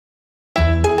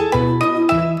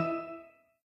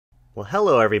Well,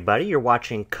 hello everybody. You're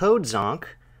watching Code Zonk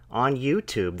on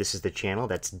YouTube. This is the channel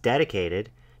that's dedicated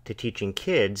to teaching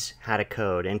kids how to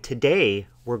code. And today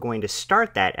we're going to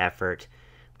start that effort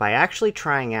by actually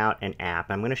trying out an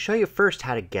app. I'm going to show you first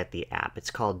how to get the app.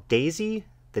 It's called Daisy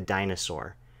the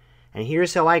Dinosaur. And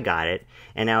here's how I got it.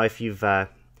 And now if you've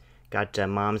got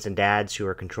moms and dads who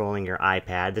are controlling your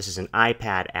iPad, this is an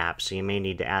iPad app, so you may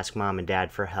need to ask mom and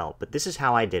dad for help. But this is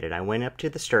how I did it. I went up to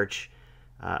the search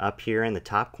up here in the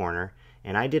top corner,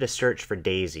 and I did a search for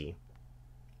Daisy.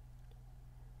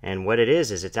 And what it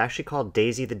is it's actually called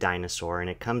Daisy the Dinosaur, and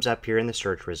it comes up here in the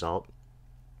search result.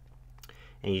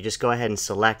 And you just go ahead and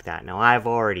select that. Now I've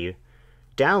already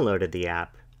downloaded the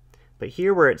app, but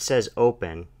here where it says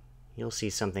open, you'll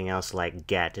see something else like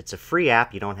get. It's a free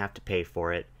app, you don't have to pay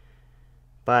for it,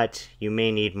 but you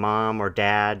may need mom or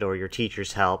dad or your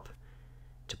teacher's help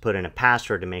to put in a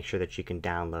password to make sure that you can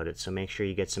download it. So make sure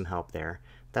you get some help there.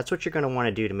 That's what you're going to want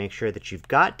to do to make sure that you've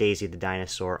got Daisy the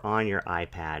Dinosaur on your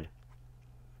iPad.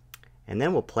 And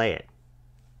then we'll play it.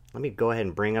 Let me go ahead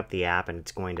and bring up the app, and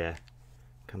it's going to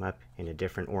come up in a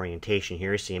different orientation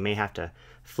here, so you may have to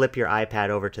flip your iPad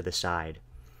over to the side.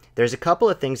 There's a couple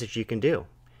of things that you can do.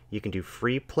 You can do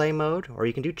free play mode, or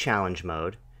you can do challenge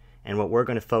mode. And what we're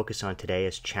going to focus on today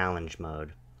is challenge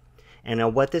mode. And now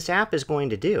what this app is going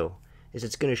to do is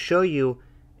it's going to show you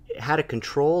how to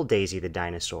control Daisy the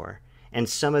Dinosaur. And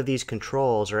some of these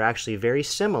controls are actually very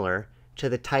similar to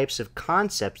the types of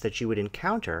concepts that you would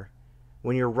encounter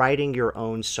when you're writing your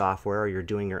own software, or you're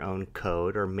doing your own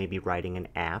code, or maybe writing an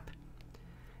app.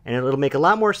 And it'll make a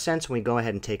lot more sense when we go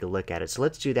ahead and take a look at it. So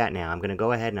let's do that now. I'm going to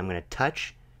go ahead and I'm going to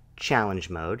touch challenge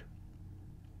mode.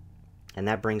 And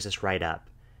that brings us right up.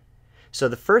 So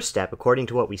the first step, according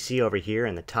to what we see over here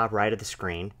in the top right of the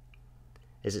screen,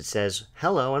 is it says,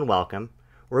 hello and welcome.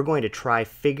 We're going to try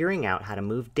figuring out how to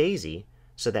move Daisy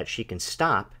so that she can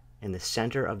stop in the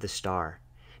center of the star.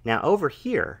 Now over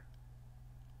here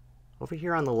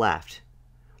on the left,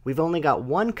 we've only got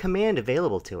one command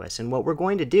available to us. And what we're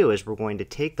going to do is we're going to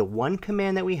take the one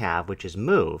command that we have, which is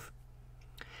move,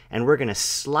 and we're going to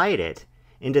slide it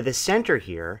into the center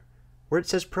here where it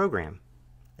says program.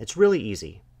 It's really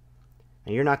easy.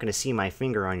 Now you're not going to see my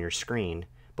finger on your screen,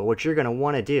 but what you're going to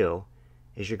want to do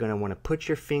is you're going to want to put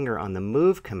your finger on the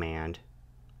move command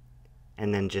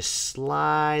and then just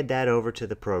slide that over to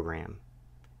the program.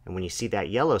 And when you see that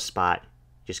yellow spot,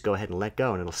 just go ahead and let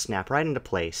go and it'll snap right into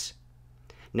place.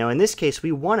 Now in this case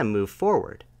we want to move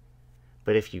forward,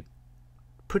 but if you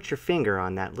put your finger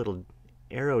on that little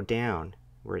arrow down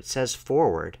where it says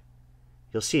forward,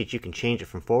 you'll see that you can change it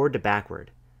from forward to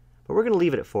backward. But we're going to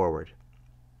leave it at forward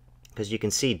because you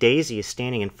can see Daisy is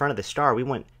standing in front of the star. We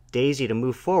want Daisy to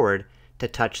move forward to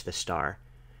touch the star.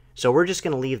 So we're just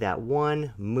going to leave that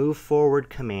one move forward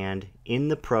command in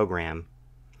the program,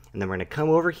 and then we're going to come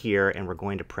over here and we're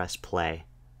going to press play.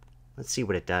 Let's see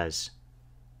what it does.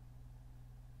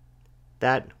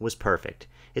 That was perfect.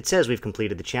 It says we've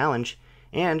completed the challenge,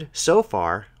 and so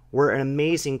far we're an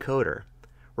amazing coder.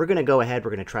 We're going to go ahead, we're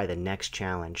going to try the next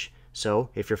challenge. So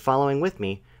if you're following with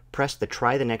me, press the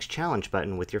try the next challenge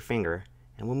button with your finger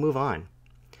and we'll move on.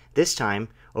 This time,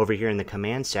 over here in the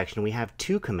command section, we have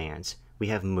two commands. We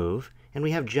have move and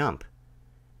we have jump.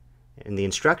 In the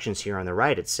instructions here on the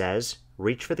right, it says,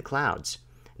 reach for the clouds.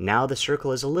 Now the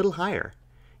circle is a little higher.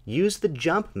 Use the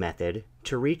jump method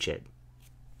to reach it.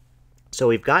 So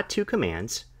we've got two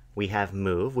commands. We have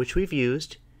move, which we've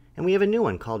used, and we have a new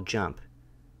one called jump.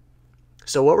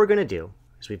 So what we're going to do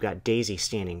is we've got Daisy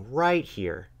standing right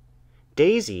here.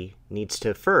 Daisy needs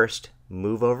to first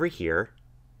move over here,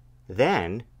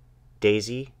 then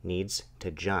Daisy needs to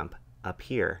jump up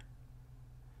here.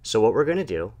 So what we're going to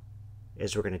do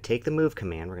is we're going to take the move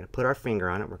command, we're going to put our finger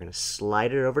on it, we're going to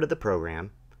slide it over to the program.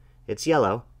 It's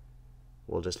yellow.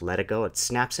 We'll just let it go. It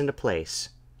snaps into place.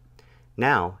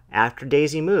 Now, after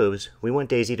Daisy moves, we want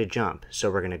Daisy to jump. So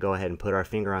we're going to go ahead and put our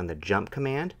finger on the jump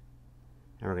command,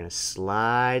 and we're going to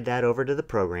slide that over to the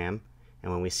program.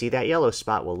 And when we see that yellow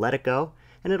spot, we'll let it go,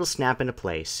 and it'll snap into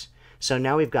place. So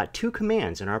now we've got two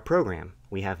commands in our program.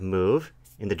 We have move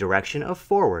in the direction of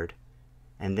forward,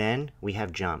 and then we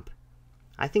have jump.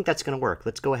 I think that's going to work.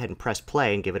 Let's go ahead and press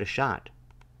play and give it a shot.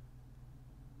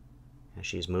 Now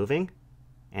she's moving,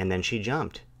 and then she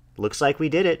jumped. Looks like we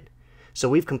did it. So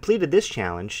we've completed this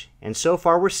challenge, and so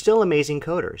far we're still amazing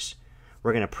coders.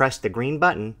 We're going to press the green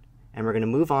button, and we're going to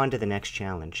move on to the next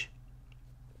challenge.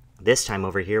 This time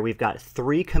over here, we've got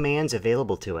three commands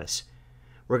available to us.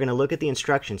 We're going to look at the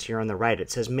instructions here on the right.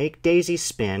 It says make Daisy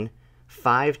spin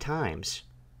 5 times.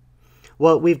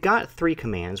 Well, we've got three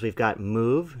commands. We've got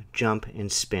move, jump,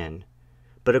 and spin.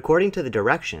 But according to the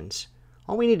directions,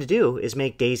 All we need to do is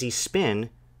make Daisy spin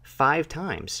 5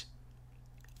 times.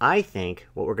 I think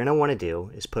what we're going to want to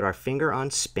do is put our finger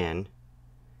on spin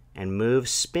and move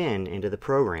spin into the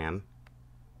program.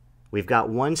 We've got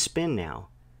 1 spin now.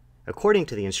 According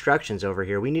to the instructions over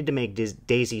here, we need to make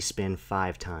Daisy spin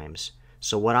 5 times.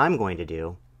 So what I'm going to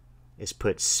do is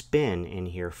put spin in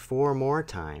here 4 more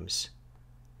times.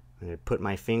 I'm going to put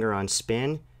my finger on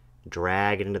spin,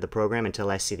 drag it into the program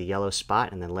until I see the yellow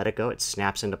spot, and then let it go. It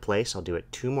snaps into place. I'll do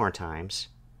it 2 more times.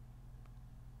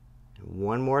 And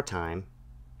 1 more time.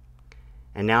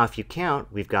 And now if you count,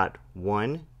 we've got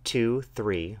 1, 2,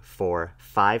 3, 4,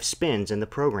 5 spins in the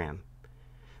program.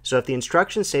 So if the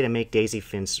instructions say to make Daisy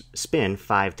spin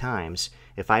 5 times,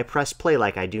 if I press play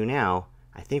like I do now,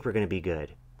 I think we're going to be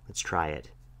good. Let's try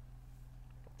it.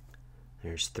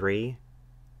 There's 3,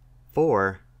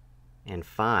 4, and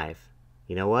 5.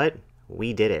 You know what?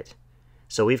 We did it.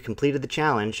 So we've completed the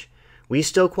challenge. We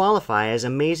still qualify as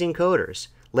amazing coders.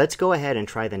 Let's go ahead and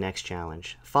try the next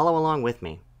challenge. Follow along with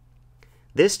me.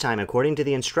 This time, according to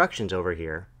the instructions over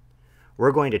here,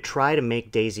 we're going to try to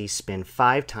make Daisy spin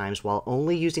 5 times while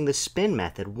only using the spin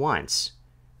method once.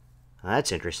 Now,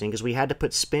 that's interesting because we had to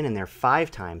put spin in there 5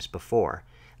 times before.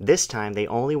 This time, they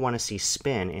only want to see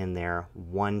spin in there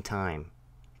 1 time.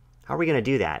 How are we going to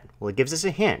do that? Well, it gives us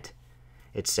a hint.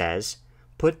 It says,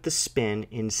 put the spin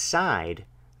inside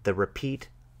the repeat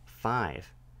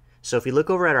 5. So if we look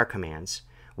over at our commands,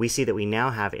 we see that we now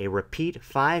have a repeat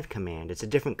 5 command. It's a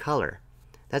different color.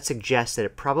 That suggests that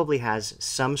it probably has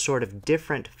some sort of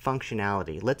different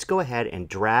functionality. Let's go ahead and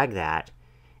drag that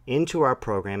into our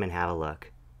program and have a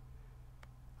look.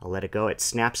 I'll let it go. It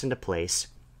snaps into place.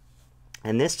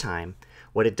 And this time,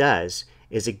 what it does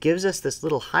is it gives us this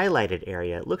little highlighted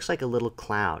area. It looks like a little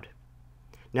cloud.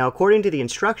 Now, according to the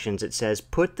instructions, it says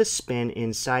put the spin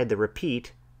inside the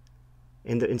repeat,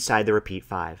 inside the repeat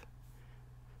 5.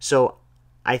 So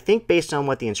I think based on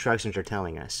what the instructions are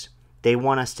telling us, they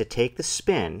want us to take the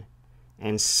spin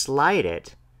and slide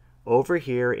it over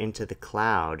here into the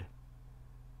cloud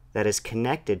that is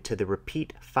connected to the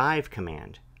repeat 5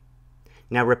 command.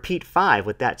 Now, repeat 5,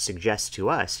 what that suggests to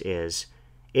us is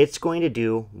it's going to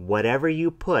do whatever you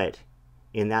put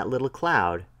in that little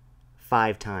cloud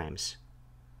 5 times.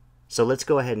 So let's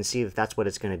go ahead and see if that's what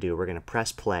it's going to do. We're going to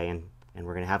press play and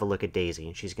we're going to have a look at Daisy,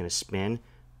 and she's going to spin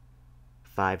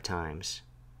 5 times.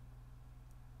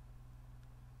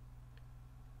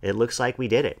 It looks like we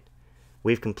did it.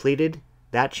 We've completed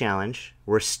that challenge.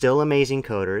 We're still amazing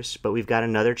coders, but we've got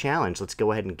another challenge. Let's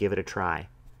go ahead and give it a try.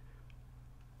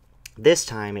 This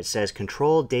time it says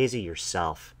control Daisy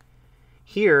yourself.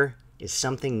 Here is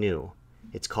something new.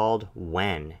 It's called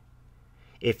when.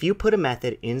 If you put a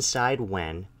method inside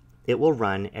when, it will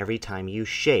run every time you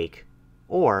shake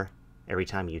or every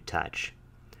time you touch.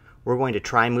 We're going to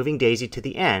try moving Daisy to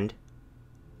the end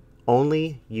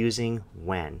only using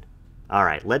when. All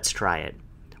right, let's try it.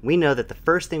 We know that the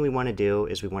first thing we want to do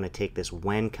is we want to take this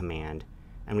when command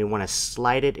and we want to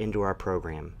slide it into our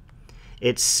program.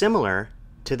 It's similar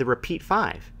to the repeat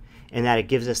 5 in that it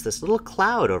gives us this little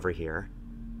cloud over here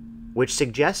which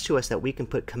suggests to us that we can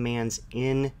put commands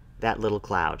in that little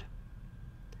cloud.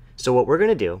 So what we're going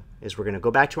to do is we're going to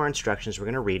go back to our instructions, we're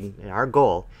going to read, and our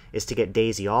goal is to get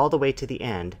Daisy all the way to the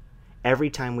end every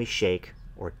time we shake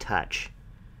or touch.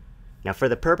 Now for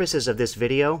the purposes of this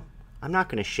video, I'm not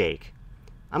going to shake.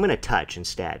 I'm going to touch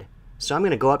instead. So I'm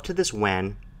going to go up to this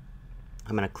when,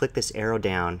 I'm going to click this arrow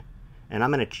down, and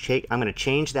I'm going to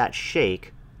change that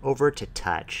shake over to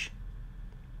touch.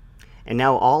 And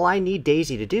now all I need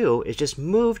Daisy to do is just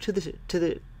move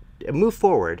move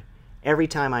forward every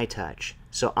time I touch.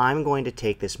 So I'm going to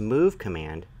take this move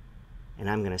command and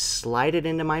I'm going to slide it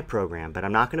into my program, but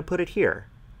I'm not going to put it here.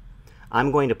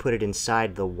 I'm going to put it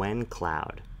inside the when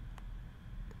cloud.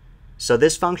 So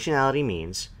this functionality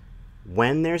means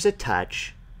when there's a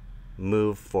touch,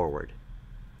 move forward.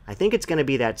 I think it's going to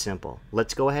be that simple.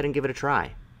 Let's go ahead and give it a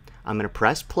try. I'm going to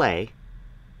press play,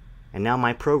 and now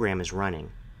my program is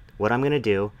running. What I'm going to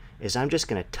do is I'm just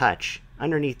going to touch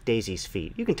underneath Daisy's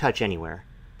feet. You can touch anywhere,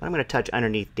 but I'm going to touch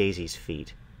underneath Daisy's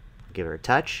feet. Give her a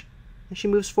touch, and she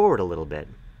moves forward a little bit.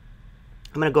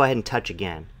 I'm going to go ahead and touch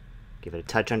again. Give it a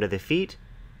touch under the feet,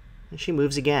 and she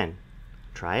moves again.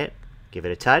 Try it. Give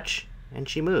it a touch, and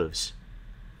she moves.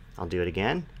 I'll do it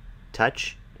again.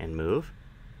 Touch and move.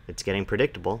 It's getting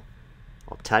predictable.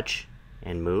 I'll touch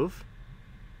and move.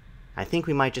 I think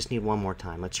we might just need one more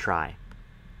time. Let's try.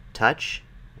 Touch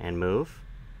and move.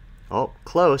 Oh,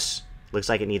 close. Looks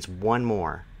like it needs one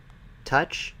more.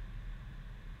 Touch.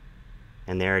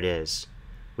 And there it is.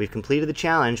 We've completed the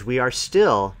challenge. We are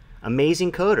still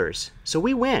amazing coders. So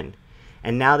we win.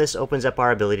 And now this opens up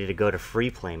our ability to go to free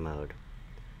play mode.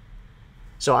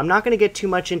 So I'm not going to get too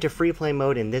much into free play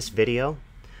mode in this video,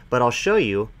 but I'll show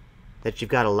you that you've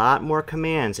got a lot more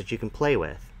commands that you can play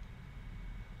with.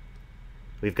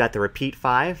 We've got the repeat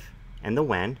 5 and the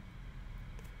when.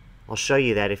 I'll show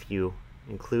you that if you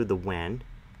include the when,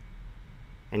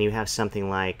 and you have something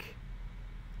like,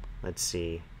 let's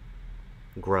see,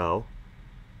 grow,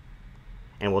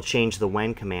 and we'll change the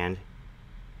when command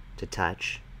to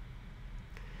touch.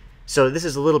 So this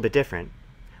is a little bit different.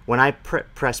 When I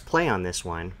press play on this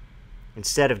one,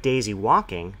 instead of Daisy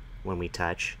walking when we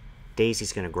touch,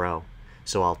 Daisy's going to grow.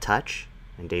 So I'll touch,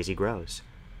 and Daisy grows.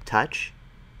 Touch,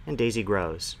 and Daisy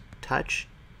grows. Touch,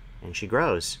 and she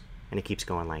grows. And it keeps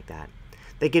going like that.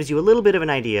 That gives you a little bit of an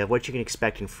idea of what you can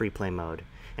expect in free play mode.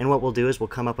 And what we'll do is we'll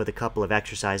come up with a couple of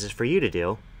exercises for you to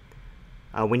do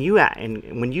when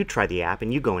you try the app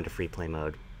and you go into free play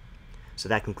mode. So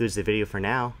that concludes the video for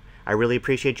now. I really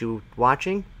appreciate you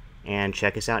watching, and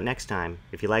check us out next time.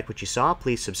 If you like what you saw,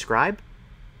 please subscribe,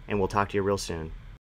 and we'll talk to you real soon.